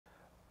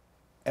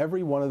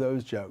Every one of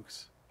those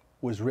jokes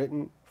was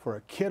written for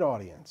a kid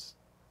audience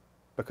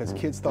because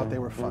kids thought they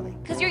were funny.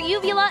 Because your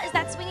uvula is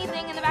that swingy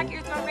thing in the back of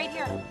your throat right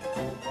here.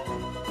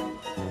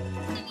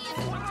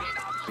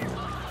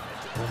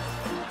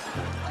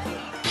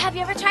 Have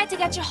you ever tried to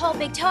get your whole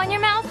big toe in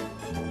your mouth?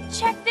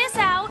 Check this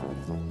out.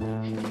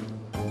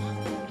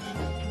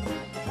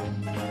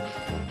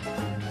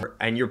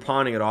 And you're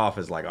pawning it off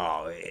as like,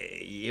 oh,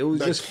 it was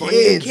just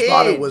funny. Kids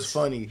thought it was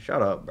funny.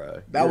 Shut up,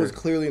 bro. That was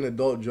clearly an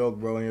adult joke,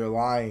 bro, and you're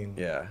lying.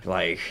 Yeah,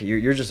 like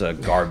you're just a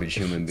garbage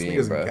human being,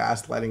 This bro.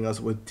 nigga's gaslighting us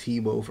with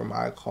Tebow from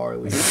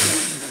iCarly.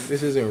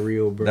 This isn't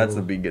real, bro. That's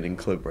the beginning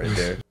clip right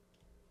there.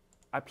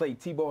 I played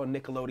Tebow on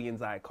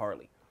Nickelodeon's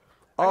iCarly.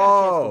 I got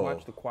a chance to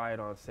watch the Quiet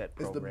on Set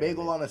program. It's the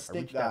bagel on a I stick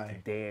reached out guy. to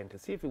Dan to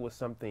see if it was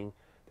something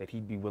that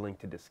he'd be willing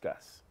to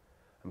discuss.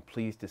 I'm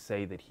pleased to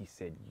say that he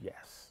said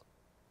yes.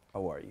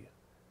 How are you?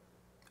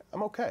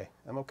 I'm okay.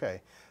 I'm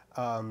okay.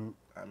 I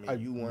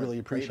you weren't really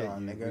appreciate preyed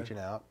on, you nigga. reaching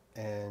out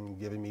and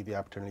giving me the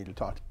opportunity to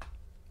talk.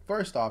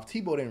 First off,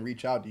 Tebow didn't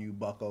reach out to you,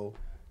 bucko.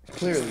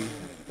 Clearly.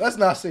 Let's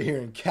not sit here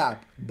and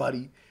cap,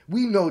 buddy.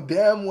 We know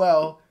damn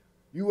well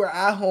you were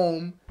at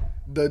home.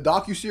 The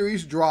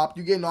docuseries dropped.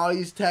 You getting all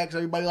these texts.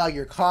 Everybody like,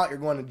 you're caught. You're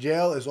going to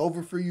jail. It's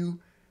over for you.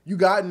 You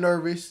got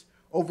nervous.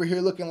 Over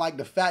here looking like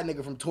the fat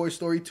nigga from Toy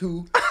Story 2.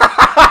 You pulled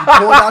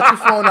out your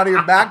phone out of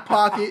your back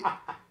pocket.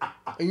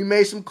 And you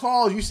made some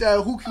calls. You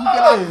said, who can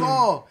I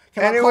call?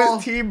 Can I call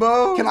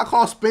Tebow. Can I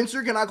call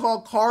Spencer? Can I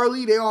call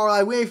Carly? They all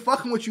like, we ain't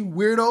fucking with you,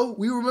 weirdo.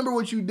 We remember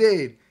what you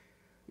did.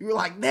 You were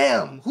like,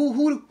 damn,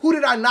 who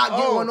did I not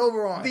get one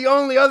over on? The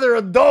only other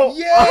adult.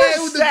 Yeah,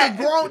 it was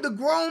the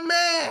grown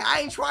man. I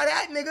ain't try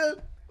that, nigga.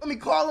 Let me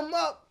call him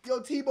up. Yo,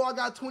 Tebow, I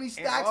got 20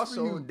 stacks And also,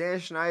 for you. Dan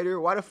Schneider,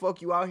 why the fuck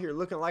you out here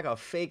looking like a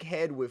fake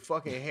head with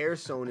fucking hair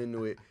sewn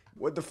into it?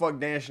 What the fuck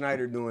Dan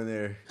Schneider doing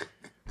there?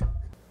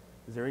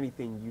 Is there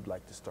anything you'd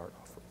like to start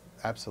off with?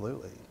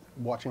 Absolutely.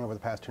 Watching over the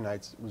past 2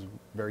 nights was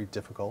very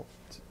difficult.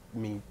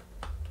 Me.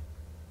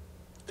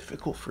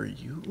 Difficult for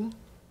you?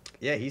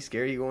 Yeah, he's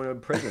scared he's going to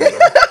prison. Bro. Of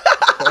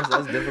course,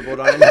 that's difficult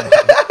on anybody.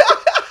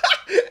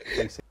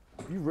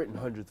 You've written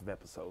hundreds of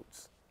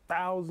episodes.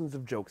 Thousands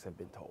of jokes have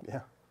been told.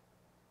 Yeah.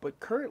 But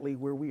currently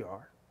where we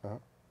are,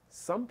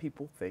 some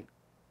people think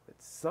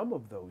that some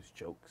of those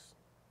jokes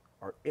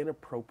are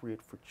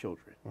inappropriate for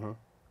children.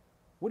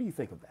 What do you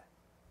think of that?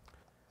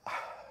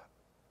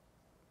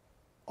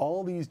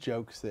 All these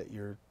jokes that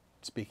you're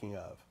speaking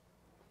of,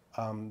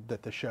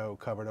 that the show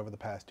covered over the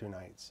past 2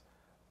 nights,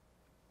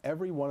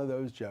 every one of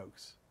those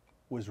jokes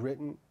was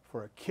written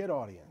for a kid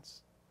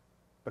audience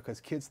because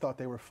kids thought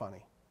they were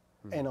funny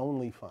and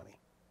only funny.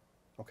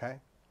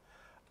 Okay?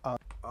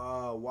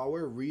 While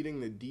we're reading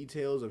the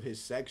details of his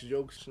sex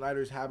jokes,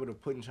 Schneider's habit of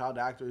putting child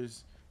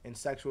actors in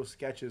sexual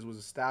sketches was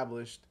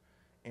established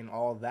and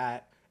all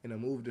that in a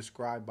move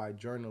described by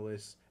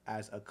journalists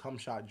as a cum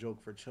shot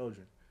joke for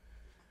children.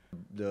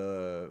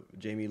 The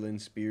Jamie Lynn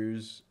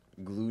Spears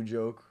glue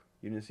joke.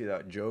 You didn't see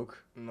that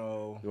joke?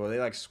 No. Well, they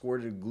like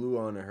squirted glue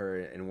onto her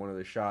in one of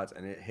the shots,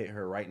 and it hit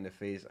her right in the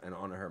face and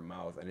onto her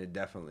mouth, and it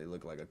definitely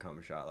looked like a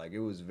cum shot. Like, it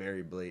was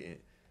very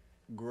blatant.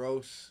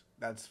 Gross.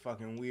 That's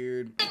fucking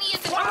weird.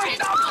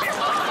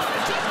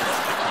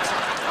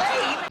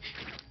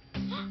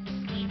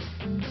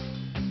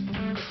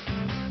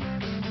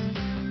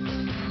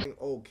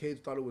 Old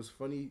kids thought it was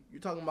funny.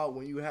 You're talking about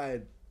when you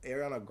had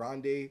Ariana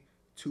Grande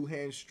 2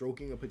 hands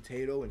stroking a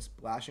potato and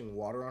splashing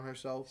water on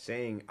herself?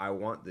 Saying, I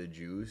want the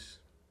juice.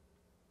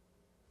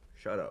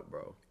 Shut up,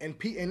 bro. And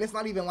it's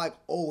not even like,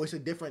 oh, it's a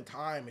different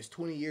time. It's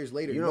 20 years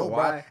later. You know bro.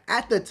 why?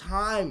 At the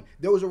time,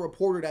 there was a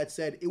reporter that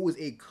said it was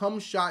a cum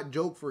shot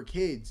joke for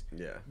kids.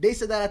 Yeah. They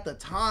said that at the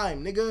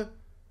time, nigga.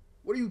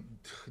 What are you...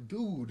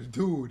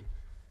 Dude.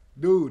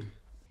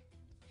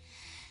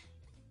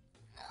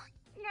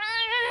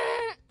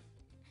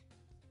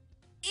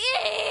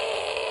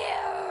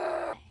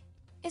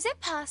 Is it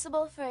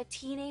possible for a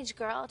teenage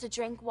girl to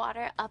drink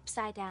water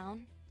upside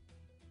down?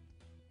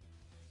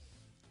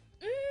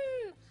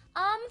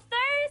 I'm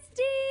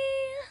thirsty.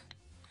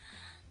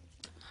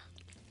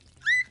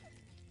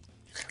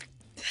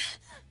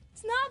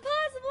 It's not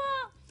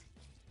possible.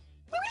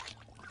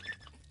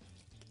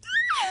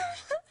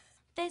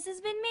 This has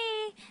been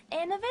me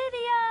in a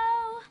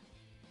video.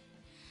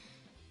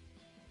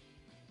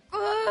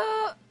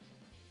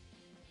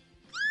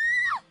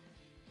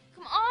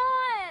 Come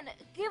on,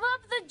 give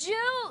up the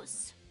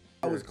juice.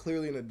 That was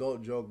clearly an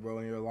adult joke, bro,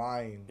 and you're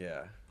lying.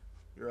 Yeah.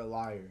 You're a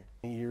liar.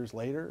 Years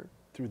later,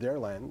 through their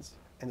lens,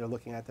 and they're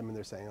looking at them and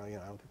they're saying, oh, I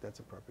don't think that's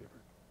appropriate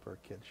for a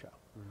kid's show.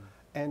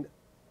 And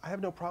I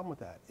have no problem with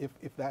that.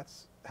 If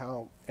that's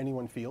how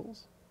anyone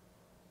feels,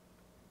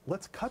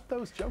 let's cut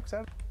those jokes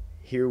out.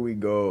 Here we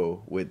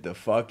go with the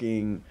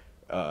fucking,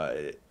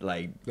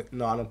 like...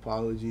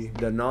 Non-apology.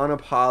 The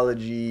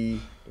non-apology,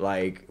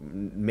 like,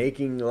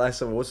 making less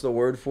of... What's the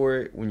word for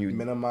it? When you...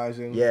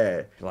 Minimizing.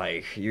 Yeah.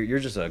 Like, you're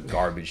just a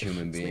garbage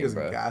human being, This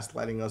bro. nigga's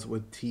gaslighting us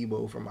with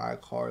Tebow from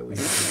iCarly.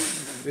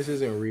 This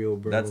isn't real,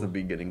 bro. That's the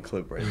beginning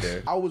clip right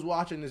there. I was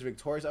watching this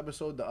Victorious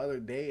episode the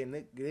other day,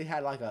 and they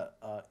had like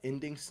a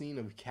ending scene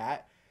of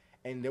Cat,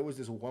 And there was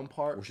this one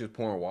part where she was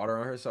pouring water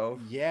on herself.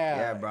 Yeah.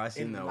 Yeah, bro, I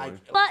seen that one.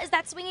 What is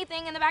that swingy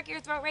thing in the back of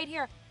your throat right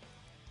here?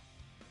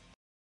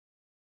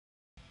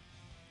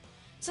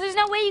 So there's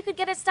no way you could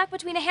get it stuck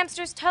between a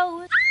hamster's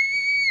toes.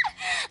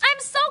 I'm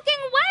soaking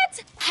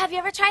wet! Have you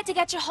ever tried to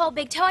get your whole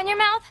big toe in your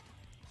mouth?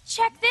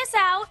 Check this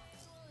out.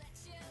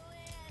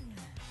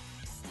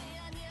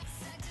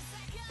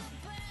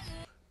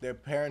 Their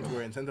parents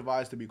were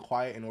incentivized to be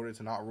quiet in order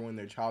to not ruin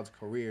their child's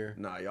career.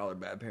 Nah, y'all are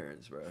bad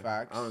parents, bro.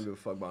 Facts. I don't give a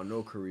fuck about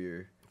no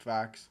career.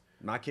 Facts.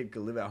 My kid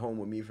could live at home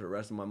with me for the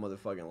rest of my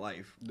motherfucking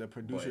life. The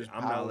producer's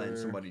I'm not letting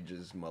somebody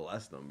just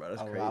molest them, bro.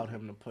 That's allowed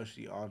crazy. him to push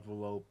the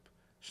envelope.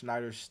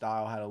 Schneider's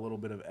style had a little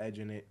bit of edge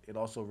in it. It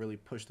also really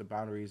pushed the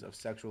boundaries of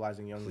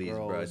sexualizing young Please,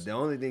 girls. bro. The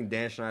only thing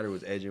Dan Schneider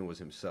was edging was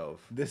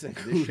himself. This shit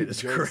included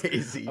is jokes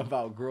crazy.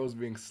 about girls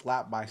being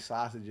slapped by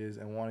sausages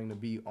and wanting to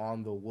be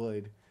on the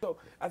wood. So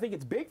I think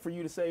it's big for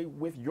you to say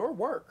with your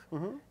work,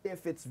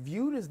 if it's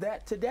viewed as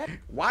that today.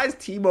 Why is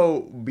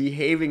Tebow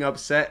behaving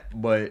upset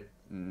but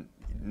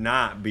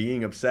not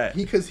being upset?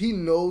 Because he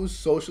knows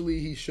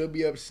socially he should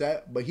be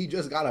upset, but he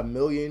just got $1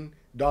 million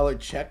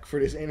check for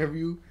this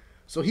interview.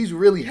 So he's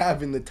really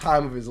having the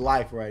time of his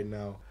life right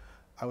now.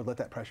 I would let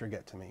that pressure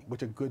get to me,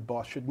 which a good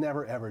boss should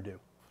never, ever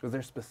do. Was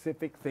there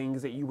specific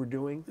things that you were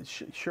doing?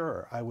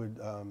 Sure, I would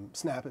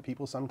snap at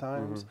people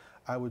sometimes.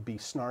 I would be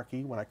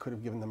snarky when I could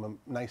have given them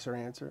a nicer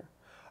answer.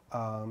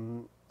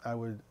 I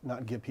would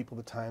not give people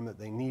the time that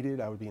they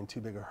needed. I would be in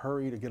too big a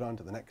hurry to get on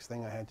to the next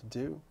thing I had to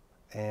do.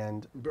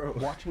 And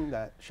watching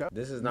that show,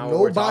 This is not what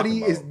we're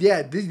talking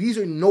about. These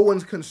are no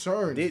one's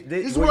concern. This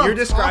is what I'm you're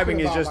describing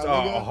talking is just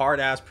about, a hard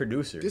ass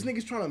producer. This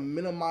nigga's trying to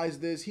minimize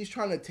this. He's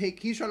trying to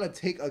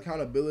take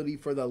accountability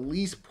for the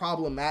least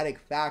problematic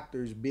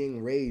factors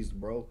being raised,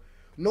 bro.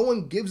 No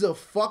one gives a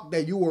fuck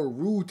that you were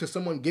rude to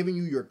someone giving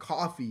you your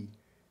coffee.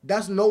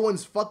 That's no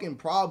one's fucking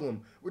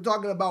problem. We're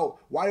talking about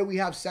why do we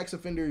have sex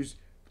offenders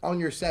on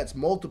your sets,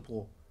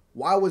 multiple?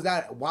 Why was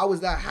that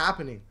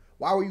happening?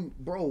 Why were you,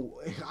 bro?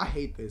 I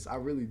hate this. I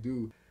really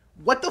do.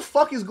 What the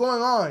fuck is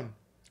going on?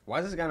 Why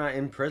is this guy not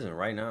in prison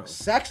right now?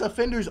 Sex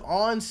offenders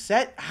on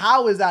set?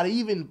 How is that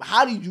even?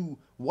 How did you,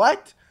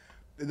 what?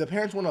 The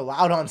parents weren't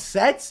allowed on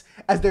sets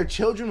as their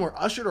children were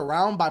ushered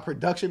around by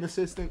production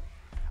assistant?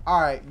 All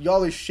right,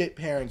 y'all are shit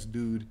parents,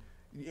 dude.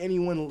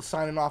 Anyone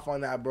signing off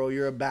on that, bro,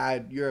 you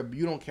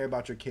don't care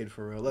about your kid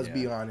for real. Let's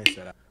be honest.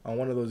 On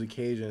one of those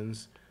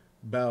occasions,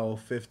 Belle,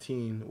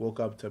 15, woke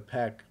up to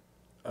Peck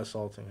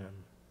assaulting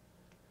him.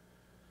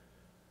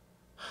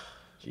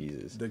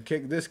 Jesus.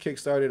 This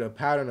kick-started a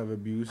pattern of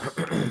abuse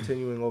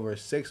continuing over a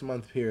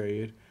 6-month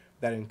period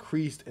that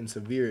increased in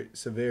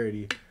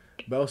severity.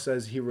 Bell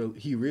says he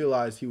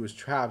realized he was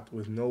trapped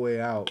with no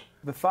way out.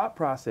 The thought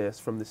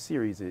process from the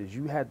series is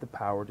you had the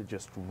power to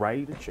just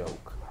write a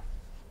joke,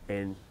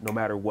 and no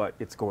matter what,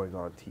 it's going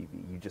on TV.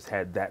 You just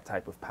had that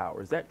type of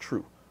power. Is that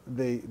true?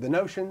 The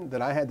notion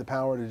that I had the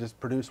power to just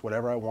produce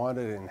whatever I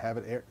wanted and have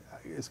it air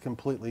is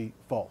completely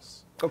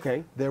false.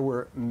 Okay. There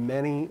were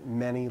many,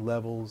 many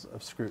levels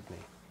of scrutiny.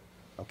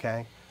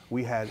 Okay?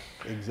 We had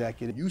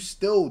executive. You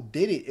still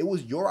did it. It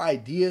was your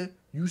idea.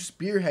 You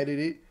spearheaded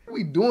it. What are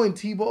we doing,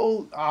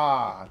 Tebow?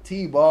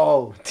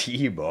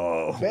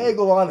 Tebow.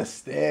 Bagel on a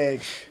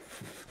stick.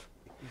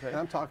 And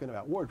I'm talking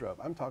about wardrobe.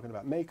 I'm talking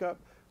about makeup,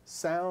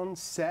 sound,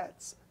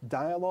 sets,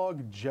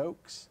 dialogue,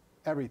 jokes,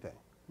 everything.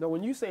 Now,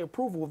 when you say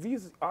approval,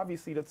 these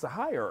obviously that's a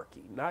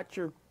hierarchy, not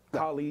your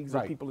colleagues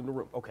or people in the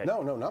room. Okay.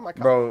 No, not my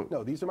colleagues. Bro.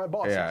 No, these are my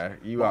bosses. Yeah,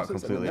 you out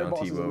Bosses, completely and then on their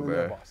bosses, Tebow, and then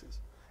their bro. bosses.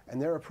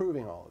 And they're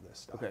approving all of this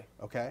stuff. Okay.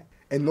 Okay?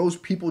 And those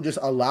people just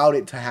allowed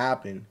it to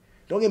happen.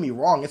 Don't get me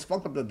wrong. It's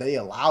fucked up that they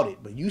allowed it,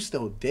 but you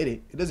still did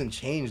it. It doesn't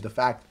change the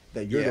fact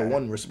that you're the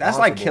one responsible. That's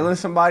like killing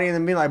somebody and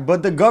then being like,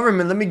 but the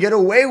government let me get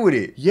away with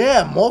it.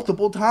 Yeah,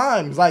 multiple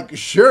times. Like,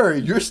 sure,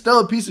 you're still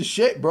a piece of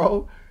shit,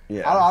 bro.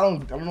 Yeah. I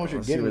don't know what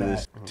you're getting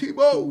at.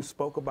 Tebow. Who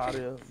spoke about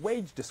a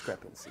wage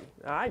discrepancy.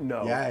 I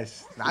know.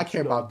 Yes. I that care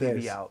you don't about this.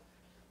 divvy out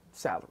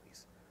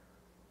salaries.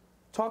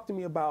 Talk to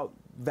me about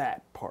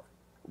that part.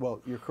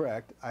 Well, you're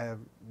correct. I have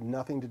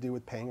nothing to do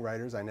with paying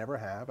writers. I never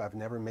have. I've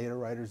never made a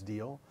writer's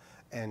deal.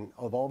 And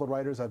of all the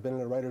writers I've been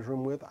in a writer's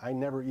room with, I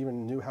never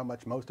even knew how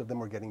much most of them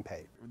were getting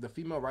paid. The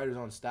female writers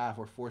on staff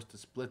were forced to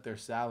split their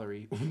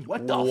salary.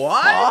 What the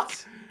What?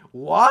 fuck?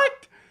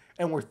 What?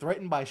 And were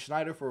threatened by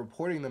Schneider for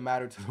reporting the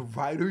matter to the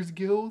Writers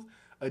Guild.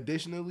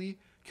 Additionally,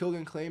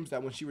 Kilgan claims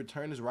that when she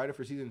returned as writer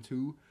for season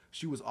 2,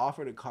 she was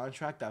offered a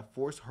contract that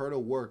forced her to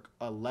work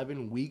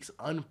 11 weeks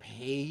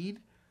unpaid.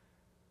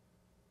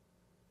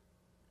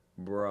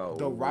 Bro.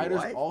 The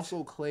writers what?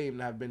 also claim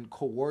to have been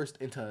coerced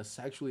into a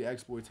sexually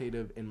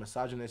exploitative and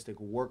misogynistic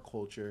work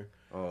culture.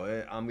 Oh,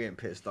 I'm getting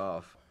pissed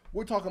off.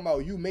 We're talking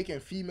about you making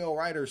female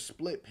writers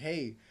split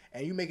pay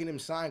and you making them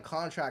sign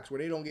contracts where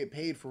they don't get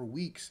paid for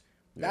weeks.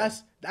 Yeah.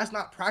 That's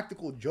not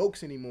practical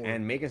jokes anymore.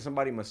 And making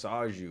somebody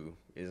massage you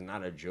is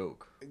not a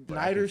joke. But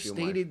I Schneider can feel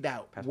stated my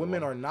that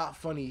women are not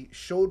funny,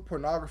 showed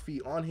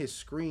pornography on his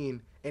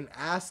screen, and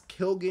asked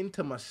Kilgan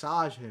to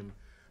massage him.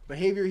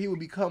 Behavior he would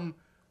become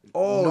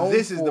Oh, known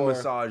this is the for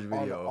massage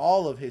video. on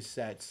all of his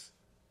sets.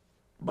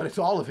 but it's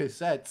all of his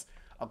sets.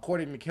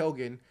 According to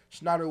Kilgan,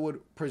 Schneider would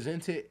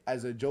present it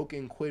as a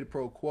joking quid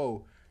pro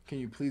quo. Can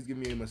you please give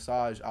me a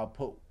massage? I'll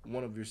put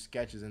one of your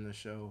sketches in the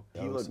show.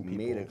 He looked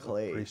made of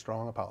clay. Pretty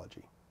strong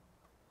apology.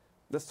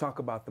 Let's talk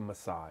about the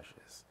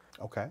massages.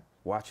 Okay.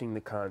 Watching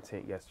the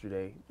content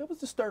yesterday, it was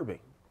disturbing.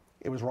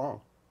 It was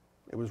wrong.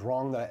 It was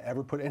wrong that I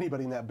ever put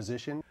anybody in that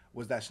position.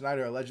 Was that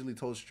Schneider allegedly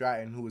told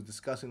Stratton, who was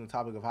discussing the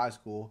topic of high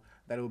school,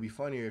 that it would be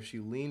funnier if she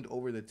leaned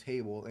over the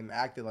table and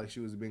acted like she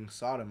was being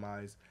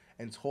sodomized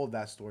and told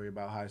that story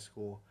about high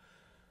school.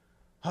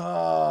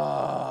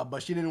 But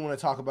she didn't want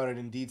to talk about it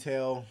in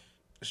detail.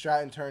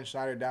 Stratton turned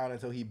Schneider down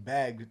until he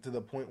begged, to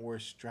the point where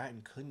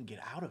Stratton couldn't get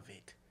out of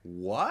it.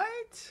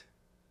 What?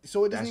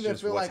 So it doesn't That's even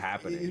just feel what's like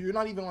happening. you're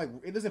not even like,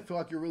 it doesn't feel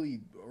like you're really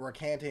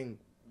recanting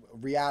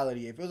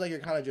reality. It feels like you're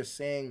kind of just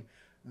saying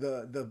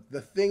the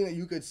thing that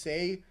you could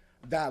say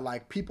that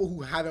like people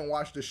who haven't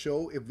watched the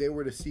show, if they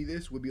were to see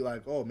this, would be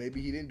like, oh,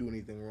 maybe he didn't do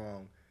anything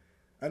wrong.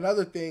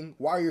 Another thing,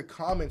 why are your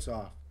comments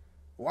off?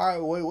 Why?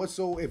 What's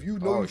so? If you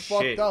know you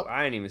fucked up,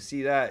 I didn't even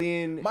see that.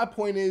 My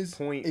point is,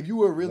 if you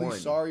were really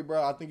sorry,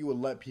 bro, I think you would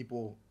let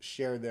people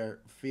share their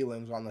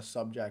feelings on the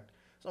subject.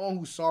 Someone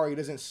who's sorry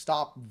doesn't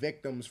stop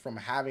victims from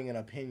having an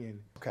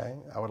opinion. Okay,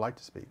 I would like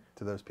to speak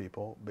to those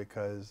people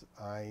because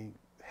I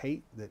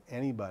hate that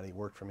anybody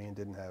worked for me and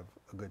didn't have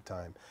a good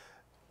time.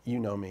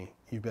 You know me.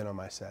 You've been on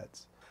my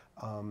sets.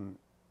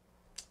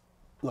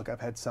 Look,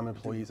 I've had some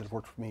employees that have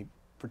worked for me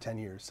for 10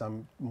 years,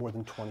 some more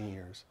than 20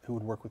 years, who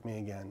would work with me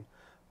again.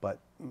 But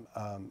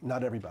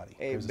not everybody.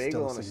 Hey, There's Bagel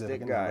still a on a stick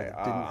significant guy. number that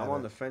didn't have I'm on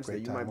a the fence that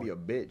great you might time be a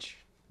bitch,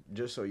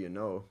 just so you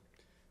know,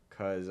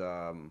 because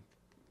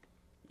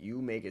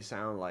you make it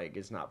sound like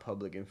it's not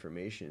public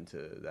information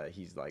that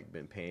he's like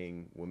been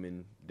paying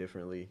women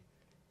differently,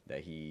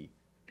 that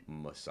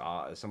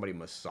somebody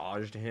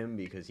massaged him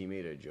because he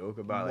made a joke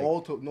about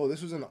No,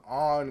 this was an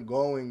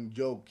ongoing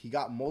joke. He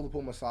got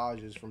multiple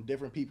massages from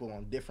different people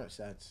on different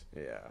sets.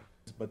 Yeah.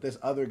 But this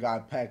other guy,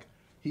 Peck,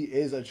 he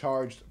is a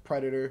charged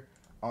predator.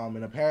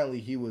 And apparently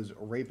he was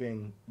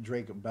raping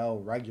Drake Bell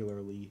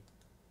regularly,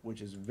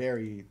 which is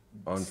very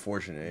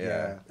unfortunate.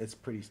 Yeah, it's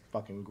pretty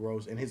fucking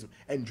gross.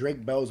 And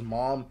Drake Bell's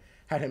mom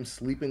had him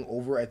sleeping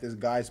over at this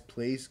guy's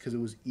place because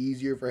it was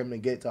easier for him to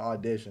get to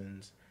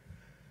auditions.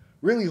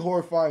 Really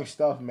horrifying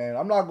stuff, man.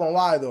 I'm not gonna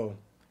lie though.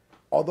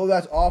 Although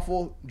that's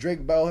awful,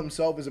 Drake Bell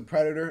himself is a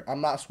predator. I'm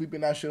not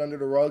sweeping that shit under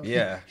the rug.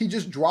 Yeah. He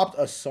just dropped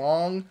a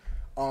song,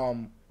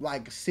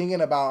 like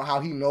singing about how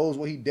he knows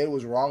what he did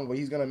was wrong, but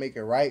he's gonna make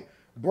it right.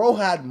 Bro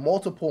had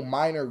multiple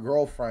minor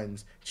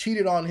girlfriends,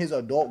 cheated on his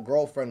adult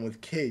girlfriend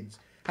with kids,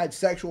 had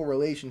sexual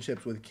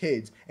relationships with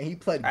kids, and he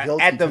pled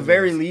guilty. At the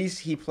very least,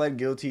 he pled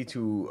guilty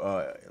to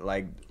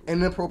like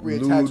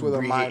inappropriate text with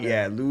a minor.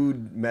 Yeah,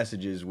 lewd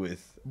messages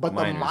with But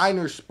minors. the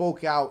minor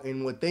spoke out,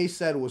 and what they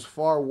said was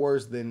far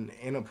worse than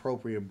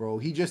inappropriate, bro.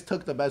 He just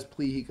took the best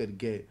plea he could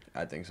get.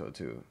 I think so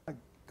too.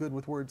 Good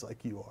with words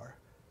like you are,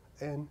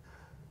 and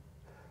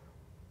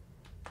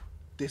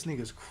this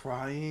nigga's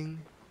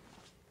crying.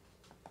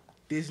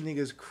 This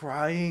nigga's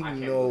crying. I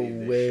can't No believe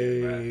this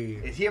way. shit,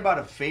 bro. Is he about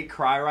to fake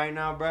cry right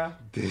now, bro?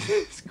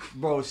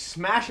 Bro,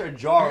 smash a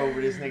jar over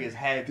this nigga's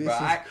head, This bro.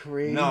 is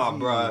crazy. Nah,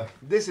 bro.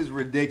 This is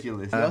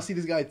ridiculous. Y'all see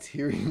this guy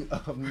tearing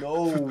up?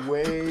 No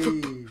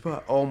way.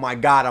 Oh my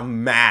god,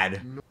 I'm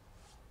mad.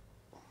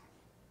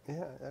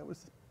 yeah, that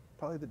was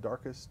probably the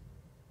darkest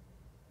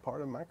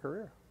part of my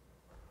career.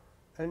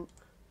 And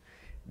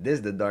This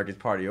is the darkest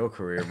part of your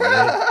career, bro.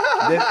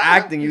 This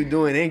acting you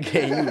doing ain't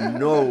getting you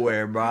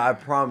nowhere, bro. I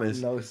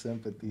promise. No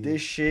sympathy.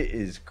 This shit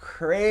is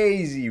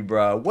crazy,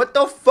 bro. What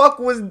the fuck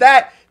was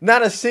that?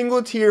 Not a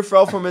single tear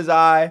fell from his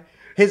eye.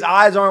 His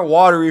eyes aren't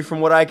watery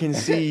from what I can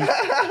see.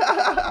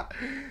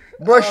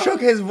 Bro shook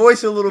his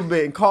voice a little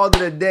bit and called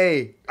it a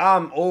day.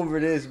 I'm over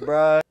this,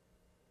 bro.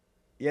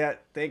 Yeah,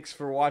 thanks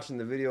for watching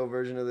the video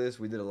version of this.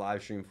 We did a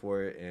live stream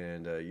for it,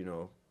 and you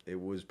know,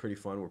 it was pretty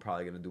fun. We're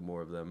probably gonna do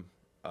more of them.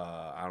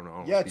 I don't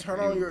know. Yeah, turn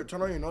on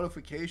your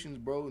notifications,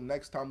 bro.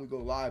 Next time we go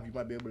live, you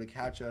might be able to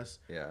catch us.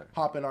 Yeah.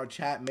 Hop in our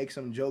chat, make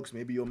some jokes.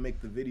 Maybe you'll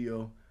make the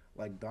video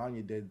like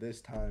Danya did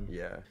this time.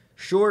 Yeah.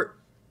 Short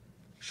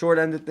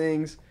end of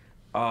things.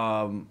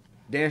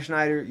 Dan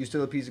Schneider, you're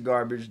still a piece of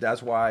garbage.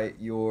 That's why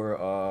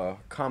your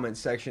comment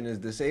section is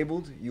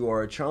disabled. You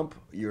are a chump.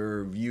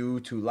 Your view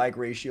to like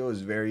ratio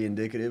is very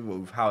indicative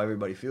of how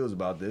everybody feels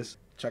about this.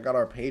 Check out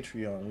our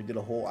Patreon. We did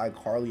a whole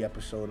iCarly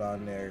episode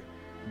on there.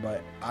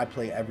 But I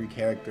play every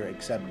character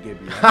except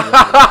Gibby. Why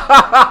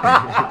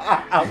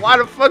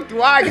the fuck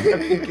do I get to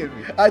be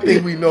Gibby? I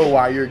think we know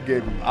why you're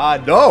Gibby.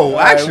 No,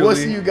 actually. We'll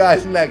see you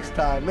guys next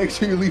time. Make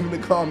sure you leave in the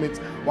comments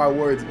why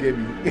word's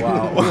Gibby.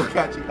 Wow. We'll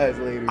catch you guys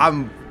later.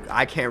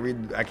 I can't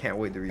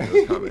wait to read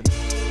those comments.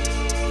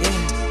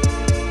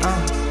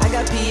 I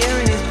got Pierre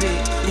in this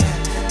bitch.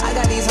 Yeah. I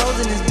got these hoes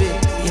in this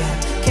bitch.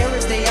 Yeah.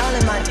 Carrots, they all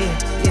in my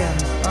ear.